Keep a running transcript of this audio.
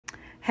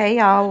Hey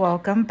y'all,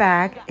 welcome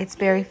back. It's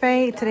Berry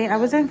Faye. Today I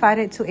was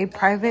invited to a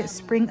private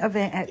spring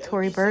event at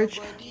Tory Burch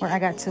where I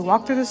got to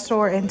walk through the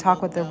store and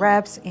talk with the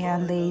reps,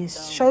 and they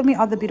showed me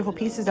all the beautiful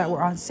pieces that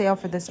were on sale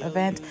for this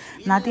event.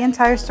 Not the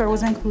entire store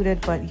was included,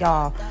 but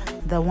y'all,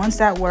 the ones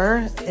that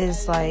were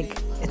is like,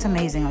 it's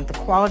amazing. Like the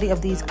quality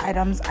of these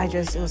items,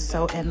 it was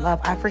so in love.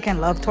 I freaking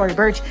love Tory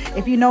Burch.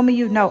 If you know me,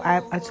 you know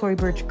I'm a Tory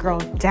Burch girl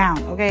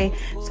down, okay?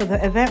 So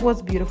the event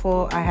was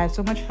beautiful. I had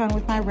so much fun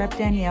with my rep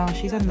Danielle.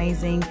 She's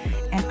amazing.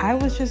 And I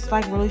was just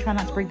like really trying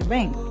not to break the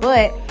bank.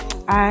 But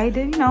I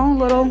did, a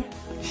little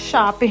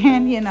shopping,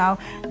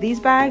 These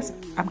bags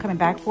I'm coming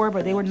back for,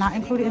 but they were not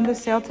included in the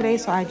sale today,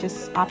 so I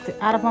just opted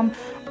out of them.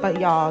 But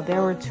y'all,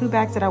 there were 2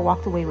 bags that I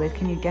walked away with.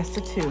 Can you guess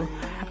the 2?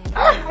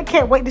 I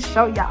can't wait to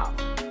show y'all.